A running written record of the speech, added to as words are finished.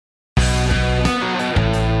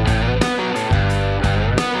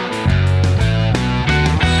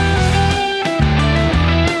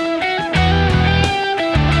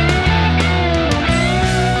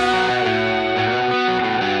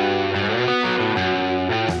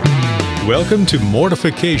Welcome to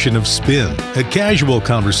Mortification of Spin, a casual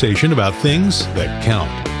conversation about things that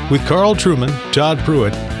count, with Carl Trueman, Todd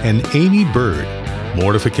Pruitt, and Aimee Byrd.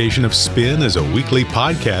 Mortification of Spin is a weekly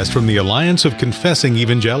podcast from the Alliance of Confessing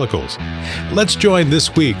Evangelicals. Let's join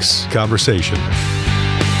this week's conversation.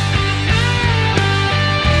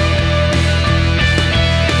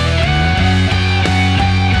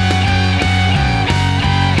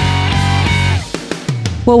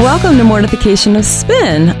 Well, welcome to Mortification of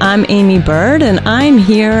Spin. I'm Aimee Byrd, and I'm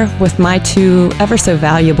here with my two ever so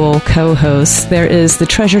valuable co-hosts. There is the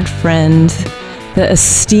treasured friend, the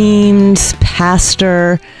esteemed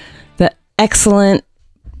pastor, the excellent,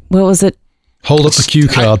 what was it? Hold up the cue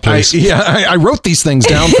card, please. I wrote these things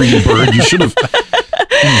down for you, Byrd. You should have.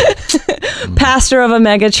 Pastor of a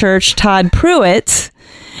mega church, Todd Pruitt.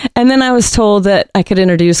 And then I was told that I could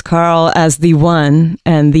introduce Carl as the one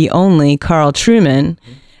and the only Carl Trueman.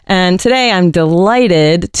 And today I'm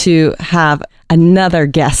delighted to have another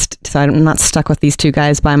guest. So I'm not stuck with these two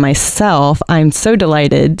guys by myself. I'm so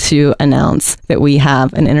delighted to announce that we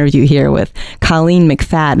have an interview here with Colleen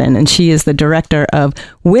McFadden, and she is the director of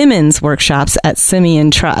women's workshops at Simeon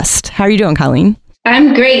Trust. How are you doing, Colleen?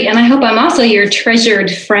 I'm great, and I hope I'm also your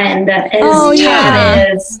treasured friend, as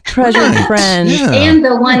Todd is. Treasured friend. Yeah. And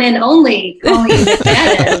the one and only Colleen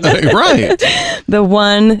McFadden. Right. The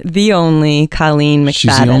one, the only Colleen McFadden.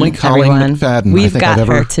 She's the only Colleen McFadden We've got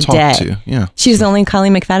her today. Talked to. Yeah. She's the only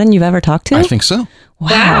Colleen McFadden you've ever talked to? I think so.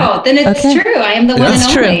 Wow. Then it's true. I am the one and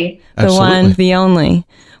only. The one, the only.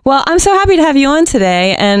 Well, I'm so happy to have you on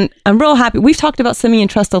today, and I'm real happy. We've talked about Simeon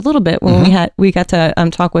Trust a little bit when we got to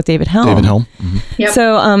talk with David Helm. Mm-hmm. Yep.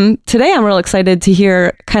 So today I'm real excited to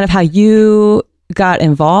hear kind of how you got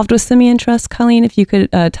involved with Simeon Trust. Colleen, if you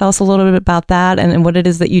could tell us a little bit about that and what it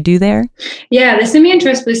is that you do there. Yeah, the Simeon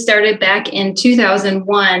Trust was started back in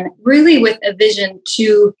 2001, really with a vision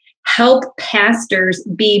to help pastors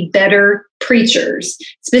be better preachers.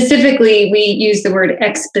 Specifically, we use the word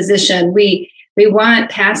exposition. We want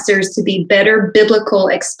pastors to be better biblical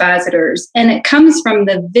expositors. And it comes from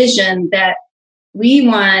the vision that we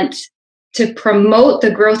want to promote the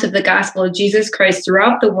growth of the gospel of Jesus Christ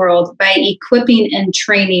throughout the world by equipping and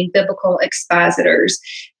training biblical expositors.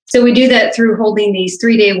 So we do that through holding these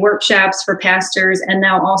 3-day workshops for pastors and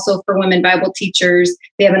now also for women Bible teachers.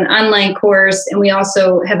 We have an online course, and we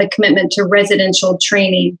also have a commitment to residential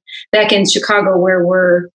training back in Chicago, where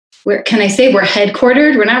we're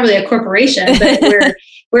headquartered? We're not really a corporation, but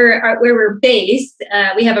where we're based.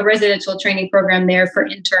 We have a residential training program there for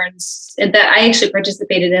interns that I actually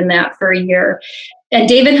participated in that for a year. And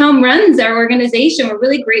David Helm runs our organization. We're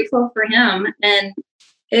really grateful for him. And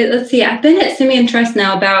I've been at Simeon Trust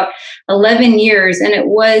now about 11 years, and it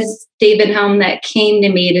was David Helm that came to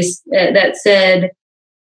me that said,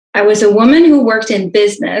 I was a woman who worked in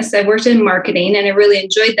business. I worked in marketing, and I really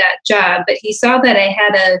enjoyed that job. But he saw that I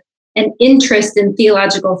had an interest in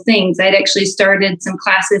theological things. I'd actually started some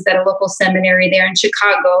classes at a local seminary there in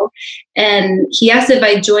Chicago. And he asked if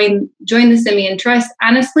I joined the Simeon Trust.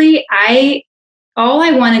 Honestly, all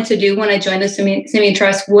I wanted to do when I joined the Simeon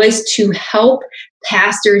Trust was to help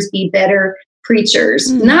pastors be better preachers.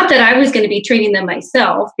 Not that I was going to be training them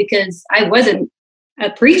myself, because I wasn't a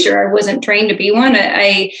preacher. I wasn't trained to be one.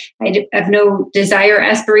 I have no desire or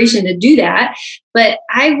aspiration to do that. But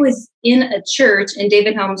I was in a church, in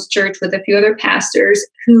David Helm's church, with a few other pastors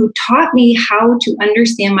who taught me how to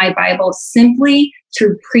understand my Bible simply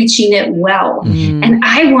through preaching it well. And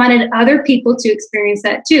I wanted other people to experience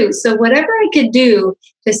that too. So whatever I could do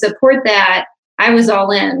to support that, I was all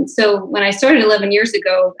in. So when I started 11 years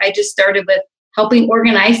ago, I just started with helping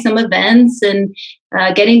organize some events and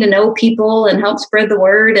getting to know people and help spread the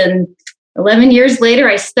word. And 11 years later,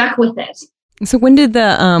 I stuck with it. So when did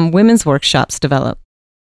the women's workshops develop?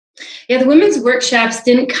 Yeah, the women's workshops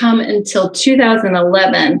didn't come until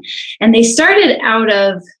 2011. And they started out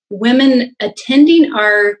of women attending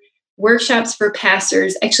our workshops for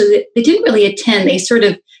pastors. Actually, they didn't really attend. They sort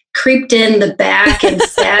of creeped in the back and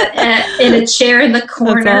sat in a chair in the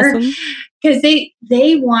corner. That's awesome. Because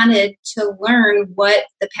they wanted to learn what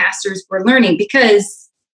the pastors were learning, because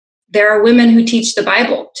there are women who teach the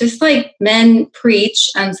Bible. Just like men preach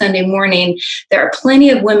on Sunday morning, there are plenty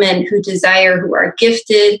of women who are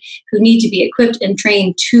gifted, who need to be equipped and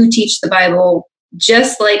trained to teach the Bible,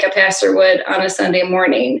 just like a pastor would on a Sunday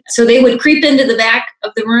morning. So they would creep into the back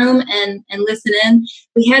of the room and listen in.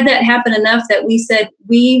 We had that happen enough that we said,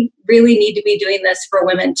 we really need to be doing this for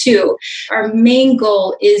women too. Our main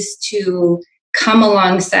goal is to come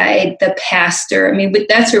alongside the pastor. I mean,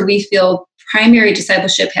 that's where we feel primary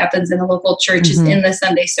discipleship happens in the local church, is in the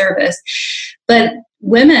Sunday service. But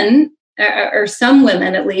women or some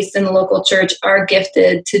women, at least in the local church, are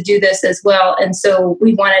gifted to do this as well. And so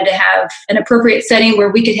we wanted to have an appropriate setting where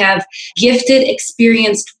we could have gifted,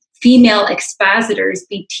 experienced female expositors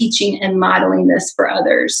be teaching and modeling this for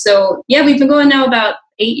others. So yeah, we've been going now about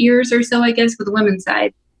 8 years or so, I guess, with the women's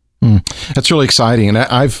side. That's really exciting, and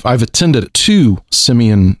I've attended 2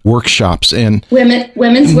 Simeon workshops and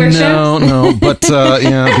women's workshops. No, but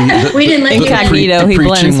we didn't like incognito. He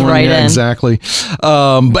blends right in exactly.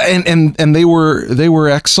 But and they were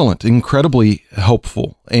excellent, incredibly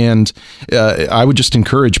helpful, and I would just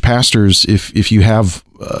encourage pastors if you have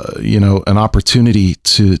an opportunity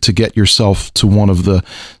to get yourself to one of the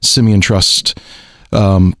Simeon Trust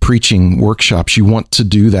preaching workshops, you want to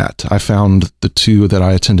do that. I found the 2 that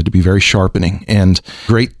I attended to be very sharpening and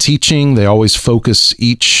great teaching. They always focus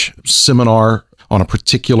each seminar on a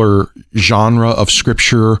particular genre of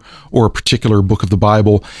scripture or a particular book of the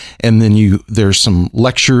Bible. And then there's some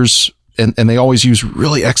lectures, and they always use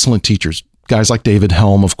really excellent teachers. Guys like David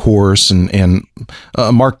Helm, of course, and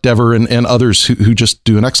Mark Dever and others who just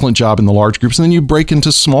do an excellent job in the large groups. And then you break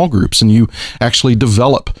into small groups and you actually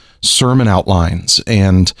develop sermon outlines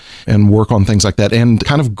and work on things like that and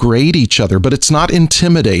kind of grade each other. But it's not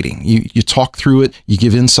intimidating. You talk through it, you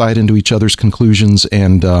give insight into each other's conclusions,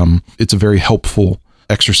 and it's a very helpful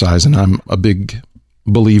exercise. And I'm a big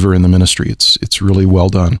believer in the ministry. It's really well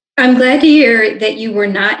done. I'm glad to hear that you were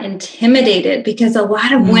not intimidated, because a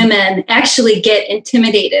lot of women actually get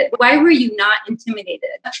intimidated. Why were you not intimidated?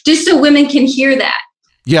 Just so women can hear that.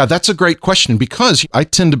 Yeah, that's a great question, because I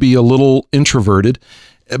tend to be a little introverted.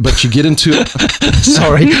 But you get into it.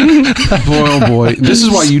 Sorry. Boy, oh boy. This is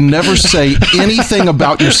why you never say anything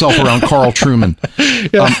about yourself around Carl Trueman.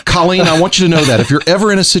 Colleen, I want you to know that if you're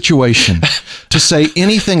ever in a situation to say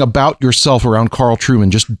anything about yourself around Carl Trueman,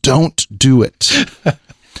 just don't do it.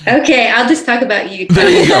 Okay, I'll just talk about you. There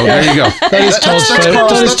you go.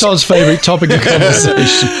 That is Todd's favorite topic of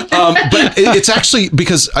conversation. But it's actually,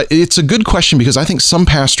 because it's a good question, because I think some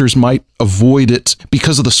pastors might avoid it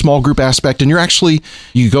because of the small group aspect. And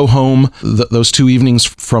you go home those 2 evenings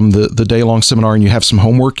from the day-long seminar and you have some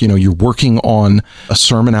homework. You're working on a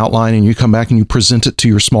sermon outline and you come back and you present it to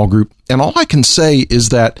your small group. And all I can say is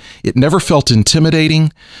that it never felt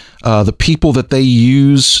intimidating. The people that they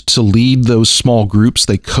use to lead those small groups,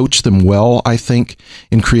 they coach them well, I think,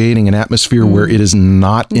 in creating an atmosphere where it is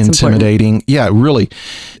not That's intimidating. Important. Yeah, really.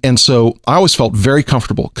 And so I always felt very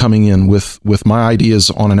comfortable coming in with my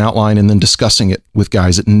ideas on an outline and then discussing it with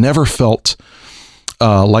guys. It never felt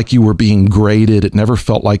like you were being graded. It never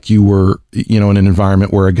felt like you were, in an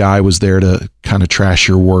environment where a guy was there to kind of trash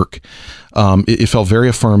your work. It felt very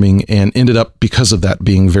affirming and ended up, because of that,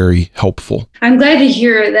 being very helpful. I'm glad to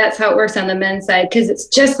hear that's how it works on the men's side, because it's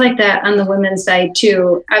just like that on the women's side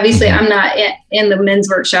too. Obviously, I'm not in the men's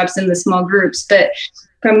workshops in the small groups, but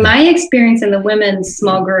from my experience in the women's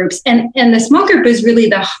small groups, and the small group is really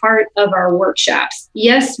the heart of our workshops.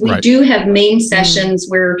 Yes, we do have main sessions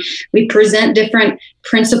where we present different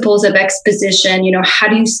principles of exposition. How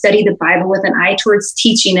do you study the Bible with an eye towards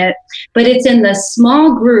teaching it? But it's in the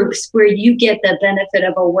small groups where you get the benefit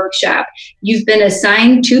of a workshop. You've been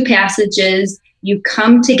assigned 2 passages. You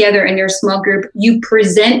come together in your small group. You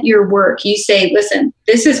present your work. You say, listen,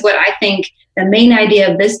 this is what I think the main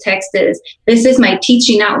idea of this text is. This is my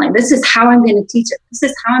teaching outline. This is how I'm going to teach it. This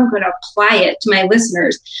is how I'm going to apply it to my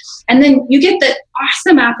listeners. And then you get the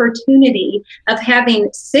awesome opportunity of having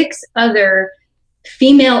 6 other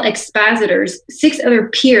female expositors, 6 other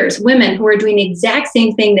peers, women who are doing the exact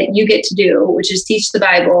same thing that you get to do, which is teach the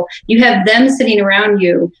Bible. You have them sitting around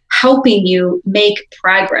you, helping you make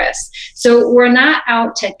progress. So we're not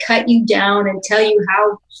out to cut you down and tell you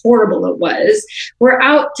how horrible it was. We're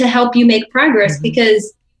out to help you make progress,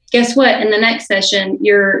 because guess what? In the next session,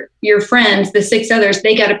 your friends, the 6 others,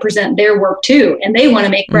 they got to present their work too, and they want to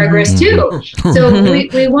make progress too. So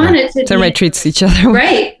we want it to everybody treats each other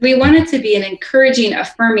right. We want it to be an encouraging,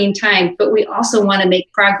 affirming time, but we also want to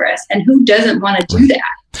make progress. And who doesn't want to do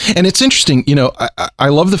that? And it's interesting, I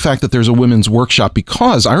love the fact that there's a women's workshop,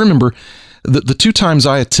 because I remember the 2 times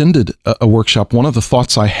I attended a workshop, one of the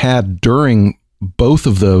thoughts I had during both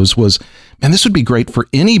of those was, man, this would be great for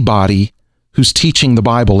anybody who's teaching the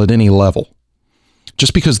Bible at any level.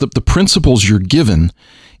 Just because the principles you're given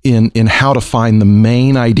in how to find the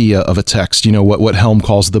main idea of a text, what Helm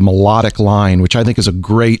calls the melodic line, which I think is a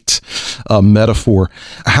great metaphor,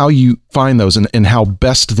 how you find those and how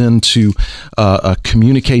best then to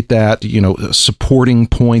communicate that, supporting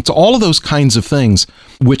points, all of those kinds of things,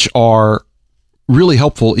 which are really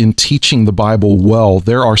helpful in teaching the Bible well.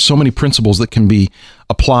 There are so many principles that can be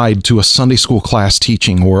applied to a Sunday school class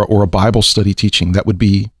teaching or a Bible study teaching that would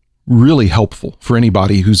be really helpful for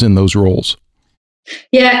anybody who's in those roles.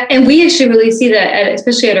 Yeah, and we actually really see that,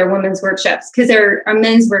 especially at our women's workshops, because our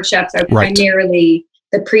men's workshops are primarily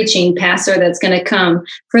the preaching pastor that's going to come.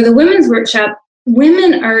 For the women's workshop,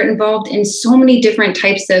 women are involved in so many different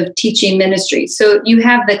types of teaching ministries. So you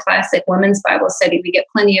have the classic women's Bible study. We get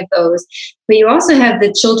plenty of those. But you also have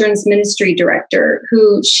the children's ministry director,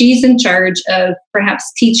 who she's in charge of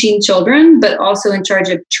perhaps teaching children, but also in charge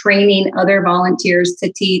of training other volunteers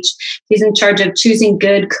to teach. She's in charge of choosing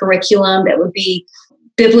good curriculum that would be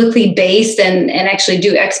biblically based and actually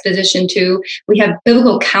do exposition too. We have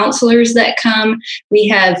biblical counselors that come. We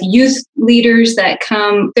have youth leaders that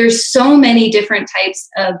come. There's so many different types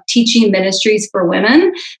of teaching ministries for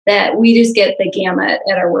women that we just get the gamut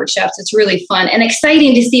at our workshops. It's really fun and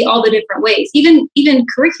exciting to see all the different ways. Even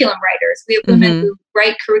curriculum writers. We have women who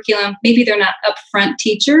write curriculum. Maybe they're not upfront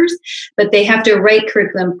teachers, but they have to write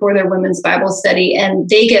curriculum for their women's Bible study, and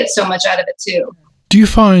they get so much out of it too. Do you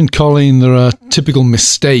find, Colleen, there are typical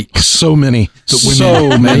mistakes? So many. That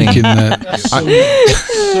women make in that.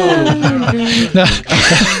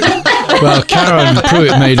 Well, Karen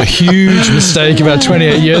Pruitt made a huge mistake about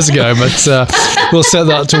 28 years ago, but we'll set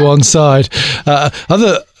that to one side.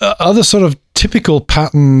 Other sort of typical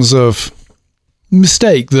patterns of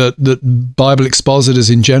mistake that Bible expositors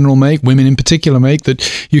in general make, women in particular make,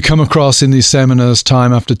 that you come across in these seminars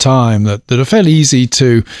time after time that are fairly easy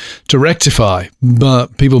to rectify,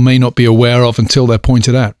 but people may not be aware of until they're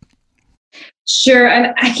pointed out? Sure.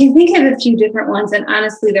 I can think of a few different ones, and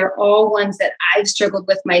honestly, they're all ones that I've struggled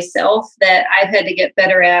with myself that I've had to get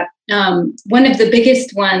better at. One of the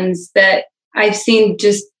biggest ones that I've seen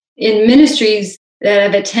just in ministries that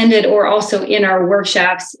I've attended or also in our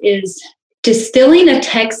workshops is distilling a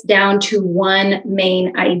text down to one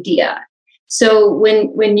main idea. So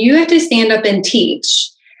when you have to stand up and teach,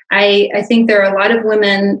 I think there are a lot of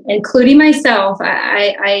women, including myself,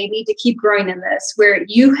 I need to keep growing in this, where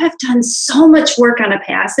you have done so much work on a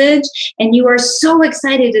passage and you are so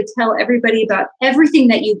excited to tell everybody about everything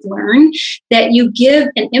that you've learned that you give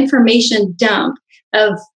an information dump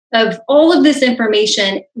of all of this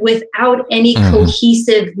information without any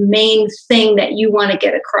cohesive main thing that you want to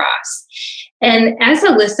get across. And as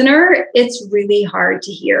a listener, it's really hard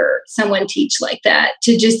to hear someone teach like that,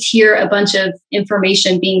 to just hear a bunch of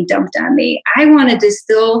information being dumped on me. I want to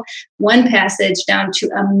distill one passage down to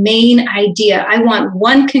a main idea. I want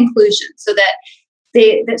one conclusion so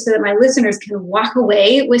that my listeners can walk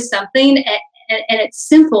away with something and it's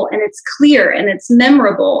simple and it's clear and it's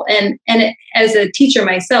memorable. And as a teacher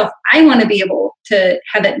myself, I want to be able to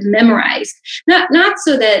have it memorized, not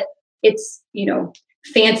so that it's,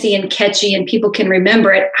 fancy and catchy and people can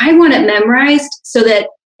remember it. I want it memorized so that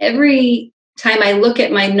every time I look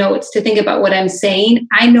at my notes to think about what I'm saying,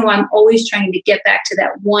 I know I'm always trying to get back to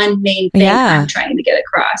that one main thing I'm trying to get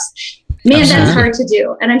across. Man, that's hard to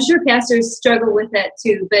do. And I'm sure pastors struggle with that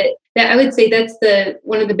too. But I would say that's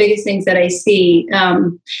one of the biggest things that I see.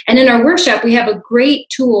 And in our workshop, we have a great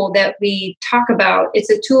tool that we talk about. It's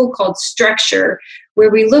a tool called Structure, where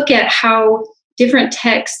we look at how different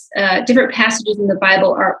texts, different passages in the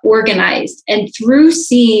Bible are organized. And through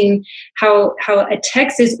seeing how a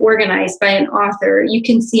text is organized by an author, you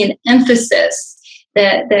can see an emphasis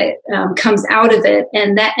that comes out of it.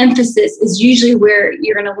 And that emphasis is usually where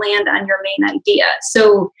you're going to land on your main idea.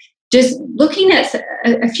 So just looking at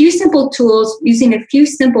a few simple tools, using a few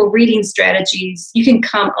simple reading strategies, you can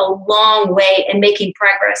come a long way in making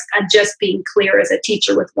progress on just being clear as a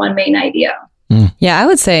teacher with one main idea. Yeah, I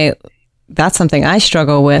would say that's something I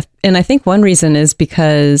struggle with. And I think one reason is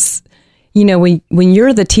because, when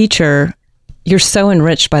you're the teacher, you're so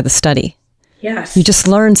enriched by the study. Yes. You just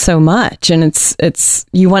learn so much, and it's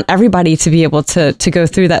you want everybody to be able to go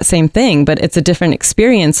through that same thing, but it's a different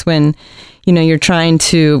experience when, you're trying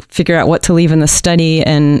to figure out what to leave in the study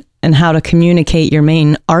and how to communicate your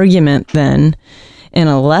main argument then in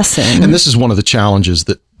a lesson. And this is one of the challenges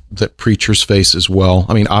that preachers face as well.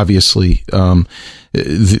 I mean, obviously,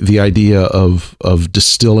 the idea of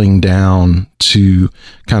distilling down to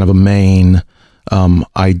kind of a main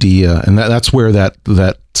idea, and that's where that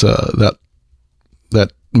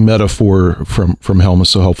metaphor from Helm is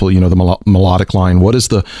so helpful. The melodic line. What is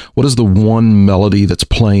the one melody that's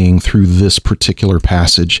playing through this particular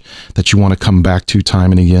passage that you want to come back to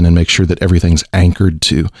time and again and make sure that everything's anchored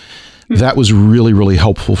to? That was really, really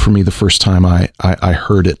helpful for me the first time I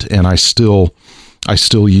heard it, and I still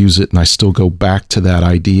use it, and I still go back to that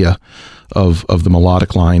idea of the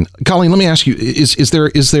melodic line. Colleen, let me ask you: is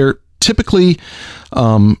there typically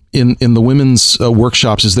in the women's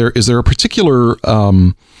workshops, is there a particular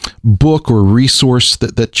book or resource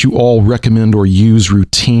that you all recommend or use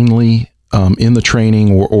routinely in the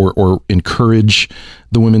training, or encourage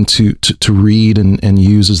the women to read and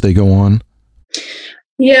use as they go on?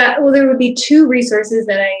 Yeah, well, there would be two resources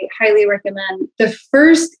that I highly recommend. The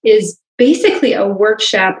first is basically a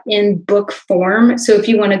workshop in book form. So if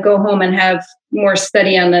you want to go home and have more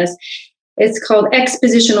study on this, it's called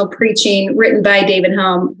Expositional Preaching, written by David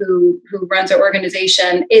Helm, who runs our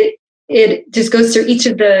organization. It just goes through each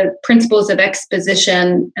of the principles of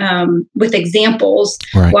exposition with examples,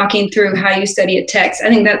 right, walking through how you study a text. I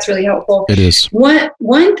think that's really helpful. It is.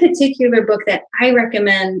 One particular book that I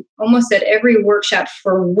recommend almost at every workshop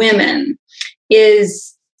for women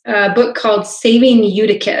is a book called Saving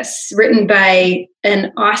Eutychus, written by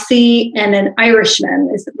an Aussie and an Irishman,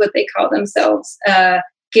 is what they call themselves,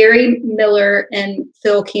 Gary Millar and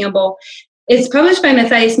Phil Campbell. It's published by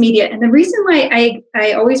Matthias Media. And the reason why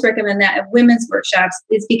I always recommend that at women's workshops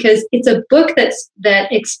is because it's a book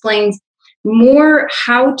that explains more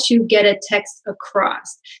how to get a text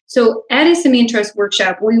across. So at a Simeon Trust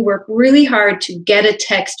workshop, we work really hard to get a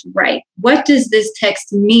text right. What does this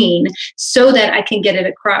text mean so that I can get it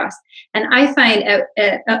across? And I find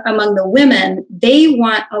among the women, they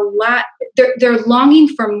want a lot, they're longing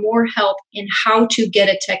for more help in how to get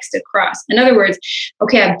a text across. In other words,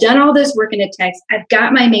 okay, I've done all this work in a text. I've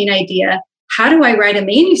got my main idea. How do I write a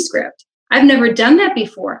manuscript? I've never done that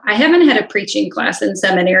before. I haven't had a preaching class in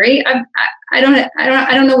seminary. I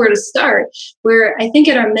don't know where to start. Where I think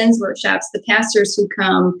at our men's workshops, the pastors who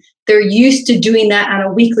come, they're used to doing that on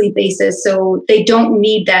a weekly basis, so they don't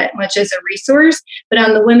need that much as a resource. But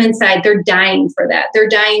on the women's side, they're dying for that. They're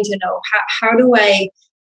dying to know, how do I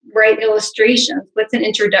write illustrations? What's an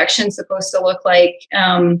introduction supposed to look like?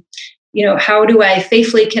 How do I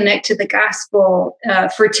faithfully connect to the gospel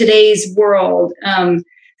for today's world?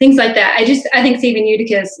 Things like that. I think Saving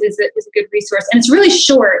Eutychus is a good resource, and it's really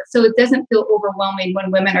short, so it doesn't feel overwhelming when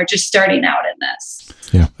women are just starting out in this.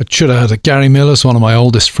 Yeah, I should add that Gary Miller's one of my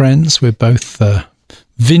oldest friends. We're both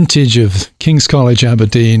vintage of King's College,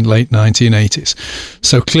 Aberdeen, late 1980s.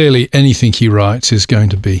 So clearly anything he writes is going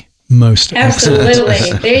to be most Absolutely.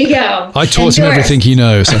 Excellent. There you go. I taught him everything he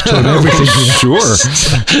knows. I taught him everything he knows.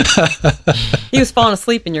 Sure. He was falling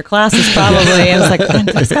asleep in your classes probably. I was like,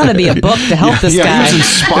 there's got to be a book to help this guy. He was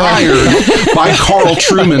inspired by Carl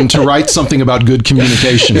Trueman to write something about good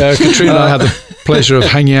communication. Yeah, Katrina and I had the pleasure of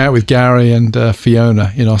hanging out with Gary and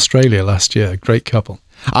Fiona in Australia last year. A great couple.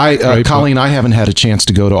 Colleen, I haven't had a chance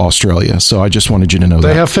to go to Australia, so I just wanted you to know that.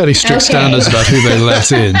 They have fairly strict standards about who they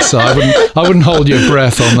let in, so I wouldn't hold your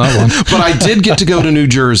breath on that one. But I did get to go to New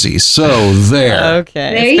Jersey, so there.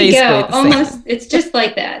 Okay. There you go. Almost, it's just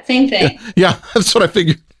like that. Same thing. Yeah, that's what I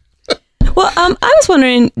figured. Well, I was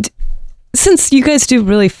wondering, since you guys do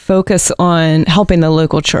really focus on helping the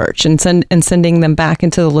local church and sending them back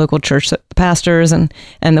into the local church, the pastors and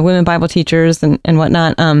the women Bible teachers and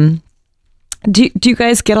whatnot, do you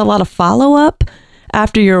guys get a lot of follow-up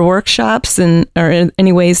after your workshops, or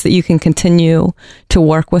any ways that you can continue to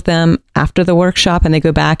work with them after the workshop, and they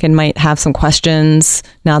go back and might have some questions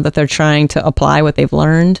now that they're trying to apply what they've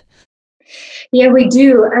learned? Yeah, we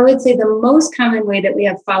do. I would say the most common way that we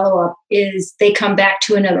have follow-up is they come back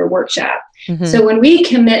to another workshop. Mm-hmm. So when we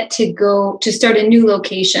commit to start a new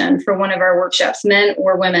location for one of our workshops, men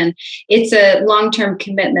or women, it's a long-term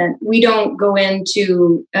commitment. We don't go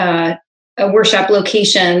into a workshop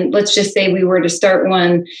location. Let's just say we were to start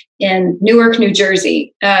one in Newark, New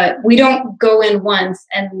Jersey. We don't go in once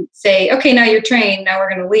and say, okay, now you're trained, now we're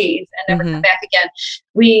going to leave and never come back again.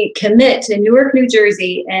 We commit to Newark, New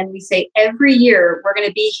Jersey, and we say every year we're going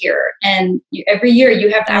to be here. And every year you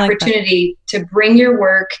have the opportunity to bring your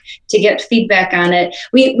work, to get feedback on it.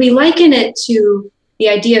 We liken it to the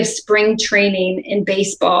idea of spring training in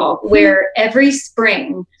baseball, where every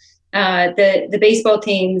spring the baseball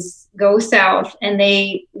teams go south and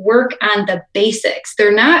they work on the basics.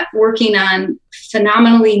 They're not working on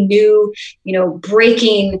phenomenally new,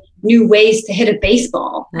 breaking new ways to hit a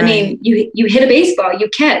baseball. Right. I mean, you hit a baseball, you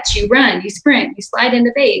catch, you run, you sprint, you slide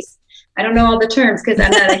into base. I don't know all the terms because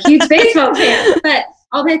I'm not a huge baseball fan, but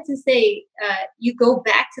all that to say, you go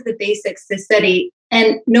back to the basics to study.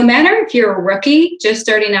 And no matter if you're a rookie just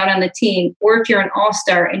starting out on the team, or if you're an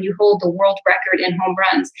all-star and you hold the world record in home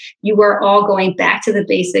runs, you are all going back to the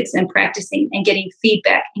basics and practicing and getting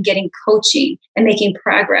feedback and getting coaching and making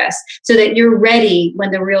progress so that you're ready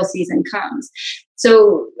when the real season comes.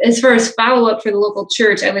 So as far as follow-up for the local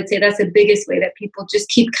church, I would say that's the biggest way that people just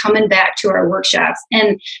keep coming back to our workshops.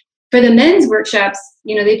 And for the men's workshops,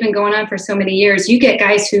 they've been going on for so many years. You get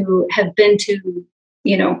guys who have been to,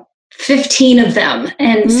 15 of them.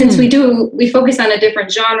 And since we focus on a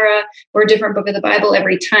different genre or a different book of the Bible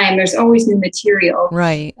every time, there's always new material.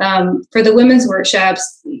 Right. For the women's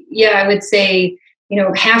workshops, I would say,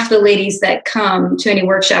 half the ladies that come to any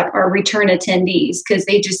workshop are return attendees because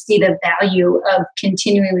they just see the value of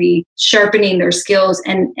continually sharpening their skills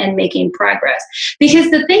and making progress. Because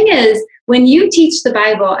the thing is, when you teach the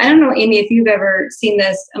Bible, I don't know, Aimee, if you've ever seen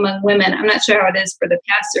this among women, I'm not sure how it is for the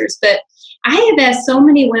pastors, but I have asked so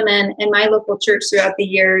many women in my local church throughout the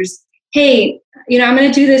years, hey, I'm going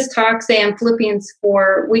to do this talk, say on Philippians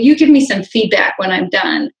 4. Will you give me some feedback when I'm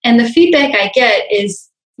done? And the feedback I get is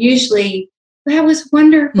usually, that was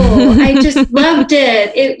wonderful. I just loved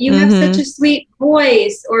it. You have such a sweet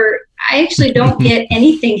voice. Or I actually don't get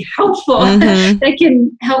anything helpful that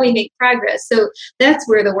can help me make progress. So that's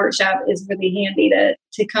where the workshop is really handy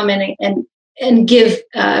to come in and give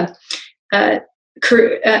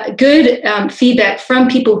good feedback from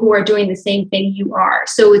people who are doing the same thing you are.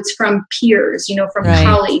 So it's from peers, from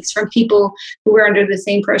colleagues, from people who are under the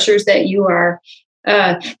same pressures that you are.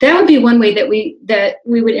 That would be one way that we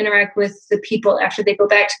would interact with the people after they go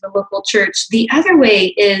back to the local church. The other way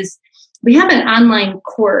is we have an online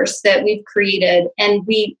course that we've created, and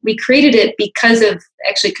we created it because of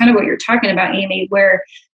actually kind of what you're talking about, Aimee, where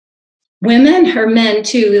women or men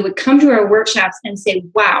too, they would come to our workshops and say,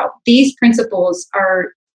 wow, these principles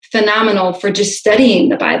are phenomenal for just studying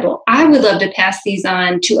the Bible. I would love to pass these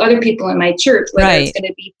on to other people in my church, whether it's going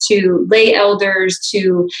to be to lay elders,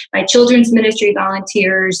 to my children's ministry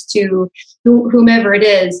volunteers, to whomever it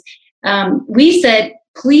is. We said,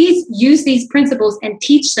 please use these principles and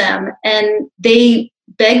teach them. And they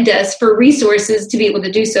begged us for resources to be able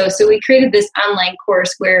to do so. So we created this online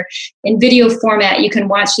course where in video format, you can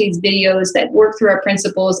watch these videos that work through our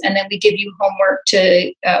principles, and then we give you homework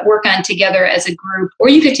to work on together as a group, or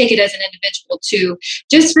you could take it as an individual too,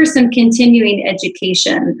 just for some continuing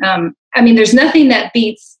education. There's nothing that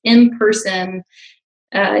beats in-person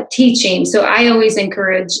teaching. So I always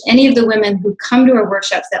encourage any of the women who come to our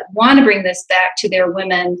workshops that want to bring this back to their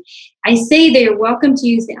women, I say they are welcome to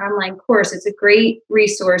use the online course. It's a great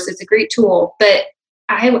resource. It's a great tool, but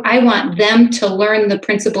I want them to learn the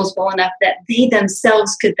principles well enough that they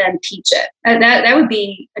themselves could then teach it. That would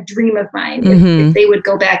be a dream of mine if they would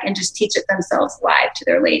go back and just teach it themselves live to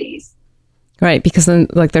their ladies. Right, because then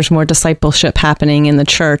there's more discipleship happening in the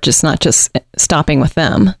church. It's not just stopping with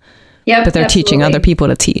them. Yep, but they're teaching other people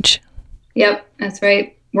to teach. Yep, that's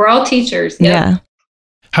right. We're all teachers. Yep. Yeah.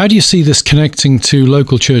 How do you see this connecting to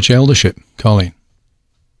local church eldership, Colleen?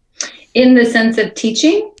 In the sense of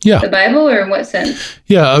teaching the Bible, or in what sense?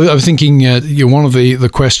 Yeah, I was thinking one of the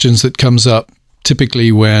questions that comes up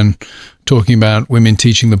typically when talking about women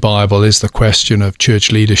teaching the Bible is the question of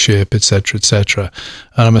church leadership, etc., etc.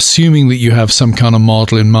 And I'm assuming that you have some kind of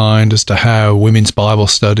model in mind as to how women's Bible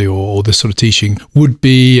study or this sort of teaching would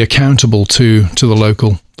be accountable to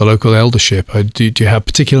the local eldership. Do you have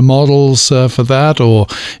particular models for that, or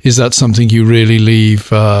is that something you really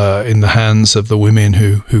leave in the hands of the women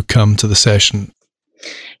who come to the session?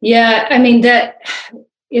 Yeah, that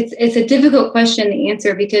it's a difficult question to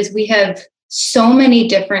answer because we have so many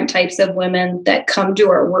different types of women that come to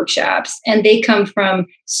our workshops, and they come from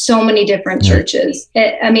so many different churches.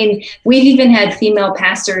 We've even had female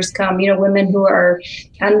pastors come, women who are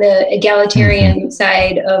on the egalitarian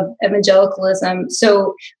side of evangelicalism.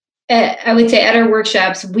 So I would say at our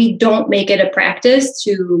workshops, we don't make it a practice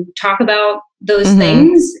to talk about those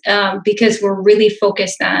things because we're really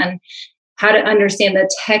focused on how to understand the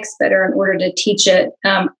text better in order to teach it.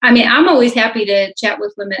 I'm always happy to chat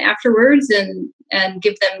with women afterwards and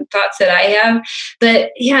give them thoughts that I have. But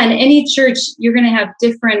in any church, you're going to have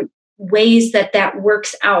different ways that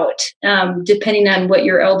works out, depending on what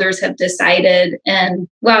your elders have decided. And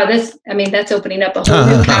wow, that's opening up a whole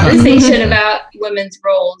new conversation about women's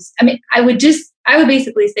roles. I would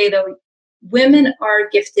basically say though, women are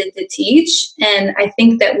gifted to teach, and I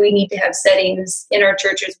think that we need to have settings in our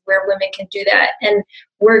churches where women can do that. And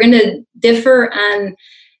we're going to differ on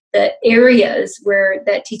the areas where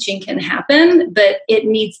that teaching can happen, but it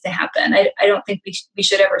needs to happen. I don't think we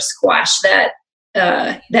should ever squash that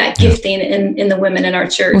gifting in the women in our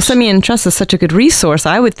church. Well, Simeon Trust is such a good resource,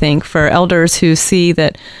 I would think, for elders who see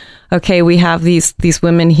that, okay, we have these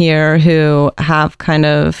women here who have kind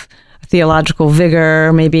of theological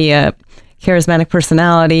vigor, maybe a charismatic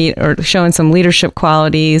personality, or showing some leadership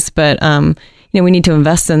qualities, but we need to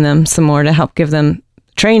invest in them some more to help give them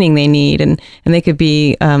training they need, and they could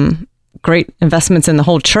be great investments in the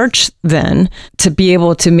whole church then to be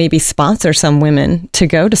able to maybe sponsor some women to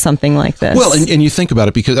go to something like this. Well, and you think about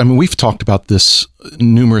it because, I mean, we've talked about this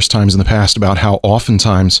numerous times in the past about how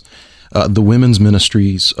oftentimes the women's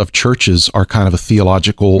ministries of churches are kind of a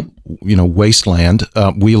theological, wasteland.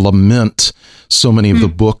 We lament so many of the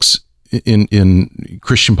books in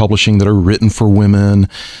Christian publishing that are written for women.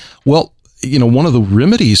 Well, one of the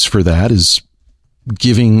remedies for that is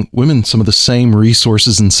giving women some of the same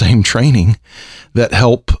resources and same training that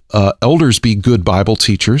help elders be good Bible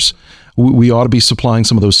teachers. We ought to be supplying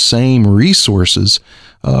some of those same resources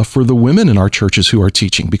for the women in our churches who are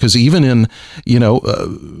teaching, because even in,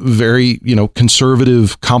 very,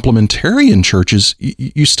 conservative complementarian churches,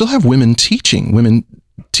 you still have women teaching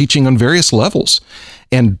on various levels.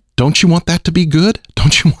 And don't you want that to be good?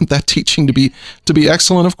 Don't you want that teaching to be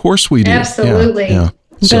excellent? Of course we do. Absolutely. Yeah.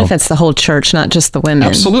 It benefits the whole church, not just the women.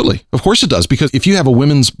 Absolutely. Of course it does. Because if you have a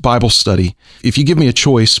women's Bible study, if you give me a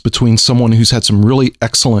choice between someone who's had some really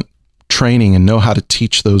excellent training and know how to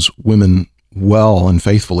teach those women well and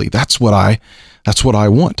faithfully, that's what I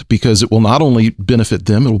want, because it will not only benefit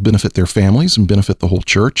them, it will benefit their families and benefit the whole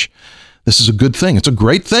church. This is a good thing. It's a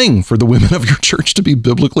great thing for the women of your church to be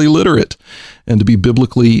biblically literate and to be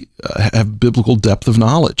have biblical depth of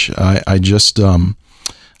knowledge. I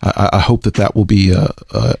hope that will be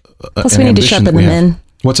Plus, we need to sharpen the men.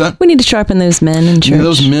 What's that? We need to sharpen those men in church.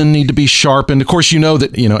 Those men need to be sharpened. Of course,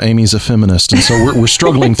 that Aimee's a feminist, and so we're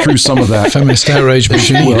struggling through some of that. Feminist outrage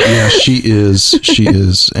machine. Well, yeah, she is,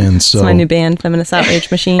 and so it's my new band, Feminist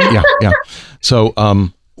Outrage Machine. Yeah. So,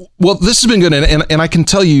 well, this has been good, and I can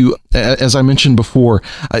tell you, as I mentioned before,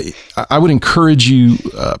 I would encourage you,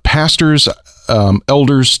 pastors,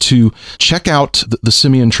 elders, to check out the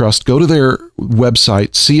Simeon Trust. Go to their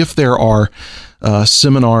website, see if there are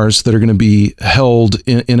seminars that are going to be held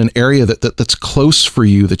in an area that's close for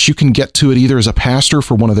you, that you can get to it either as a pastor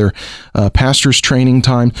for one of their pastors training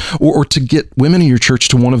time, or to get women in your church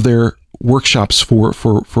to one of their workshops for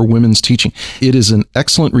women's teaching. It is an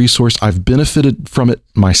excellent resource. I've benefited from it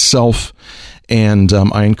myself, and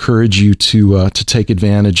I encourage you to take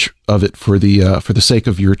advantage of it for the sake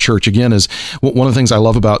of your church. Again, is one of the things I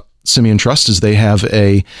love about Simeon Trust is they have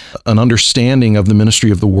an understanding of the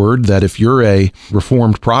ministry of the word, that if you're a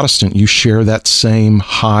Reformed Protestant, you share that same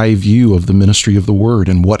high view of the ministry of the word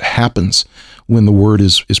and what happens when the word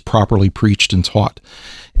is properly preached and taught.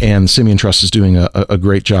 And Simeon Trust is doing a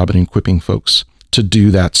great job in equipping folks to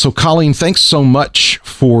do that. So, Colleen, thanks so much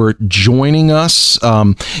for joining us.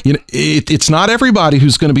 It's not everybody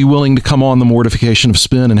who's going to be willing to come on the mortification of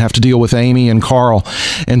spin and have to deal with Aimee and Carl.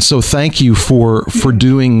 And so thank you for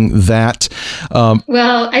doing that.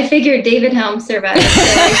 Well, I figured David Helm survived.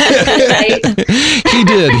 He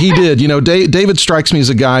did. David strikes me as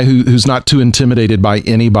a guy who's not too intimidated by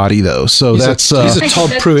anybody, though. So he's a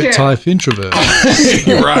Todd Pruitt type introvert.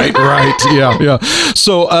 Right. Yeah.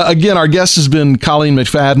 So again, our guest has been Colleen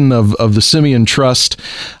McFadden of the Simeon Trust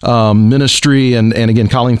ministry, and again,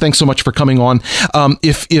 Colleen, thanks so much for coming on.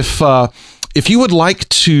 If you would like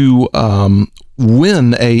to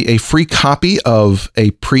win a free copy of a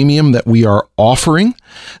premium that we are offering,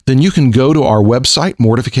 then you can go to our website,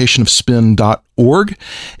 mortificationofspin.org,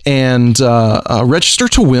 and register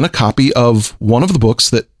to win a copy of one of the books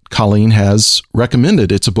that Colleen has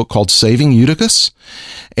recommended. It's a book called Saving Eutychus,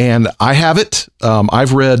 and I have it.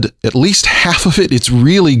 I've read at least half of it. It's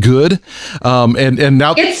really good. And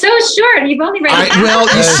now it's so short. You've only read half. Well,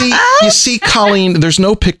 you see, Colleen, there's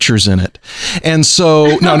no pictures in it, and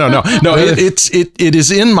so no. It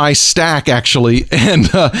is in my stack actually, and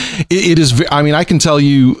it is. I mean, I can tell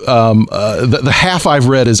you the half I've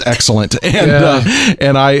read is excellent,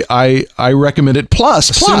 and I recommend it. Plus,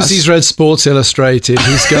 as soon as he's read Sports Illustrated,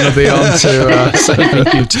 he's going to be on to Saving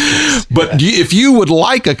Eutychus. But if you would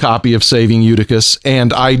like a copy of Saving Eutychus,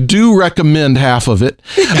 and I do recommend half of it,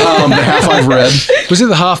 the half I've read. Was it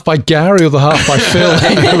the half by Gary or the half by Phil?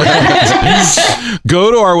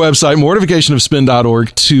 Go to our website,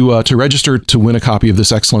 mortificationofspin.org, to register to win a copy of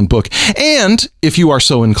this excellent book. And if you are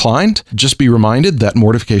so inclined, just be reminded that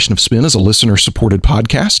Mortification of Spin is a listener-supported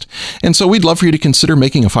podcast. And so we'd love for you to consider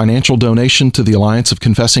making a financial donation to the Alliance of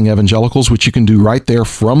Confessing Evangelicals, which you can do right there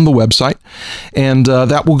from the website. And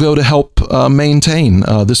that will go to help maintain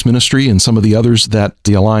this ministry and some of the others that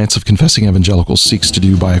the Alliance of Confessing Evangelicals seeks to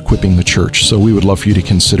do by equipping the church. So we would love for you to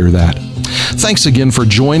consider that. Thanks again for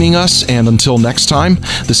joining us, and until next time,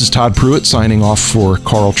 this is Todd Pruitt signing off for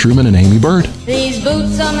Carl Truman and Aimee Byrd. These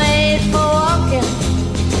boots are made for walking,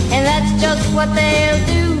 and that's just what they'll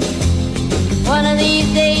do. One of these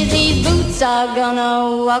days, these boots are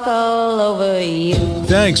gonna walk all over you.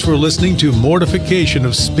 Thanks for listening to Mortification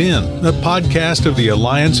of Spin, a podcast of the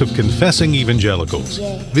Alliance of Confessing Evangelicals.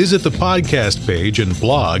 Visit the podcast page and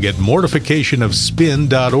blog at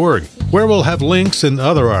mortificationofspin.org, where we'll have links and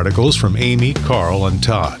other articles from Aimee, Carl, and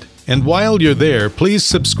Todd. And while you're there, please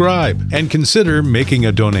subscribe and consider making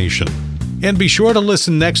a donation. And be sure to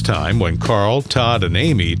listen next time when Carl, Todd, and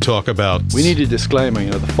Aimee talk about... We need a disclaimer,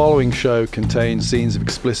 the following show contains scenes of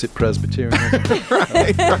explicit Presbyterianism.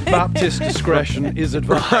 Right. Baptist discretion is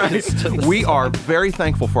advised. Right. We are very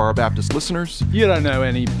thankful for our Baptist listeners. You don't know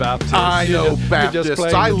any Baptists. I know Baptists.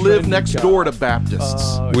 I live next door to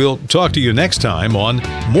Baptists. We'll talk to you next time on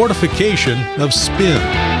Mortification of Spin.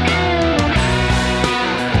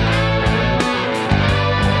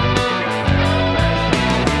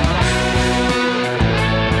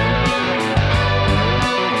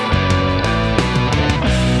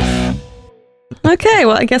 Okay,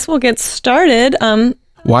 well, I guess we'll get started.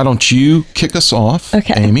 Why don't you kick us off,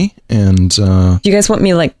 Okay. Aimee? And Do you guys want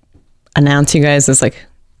me to announce you guys as a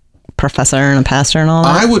professor and a pastor and all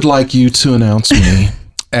that? I would like you to announce me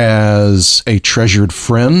as a treasured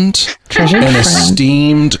friend, an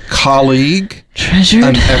esteemed colleague,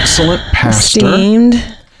 an excellent pastor, esteemed,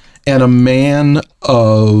 and a man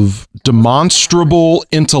of demonstrable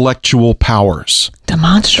intellectual powers.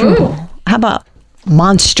 demonstrable. How about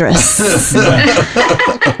monstrous?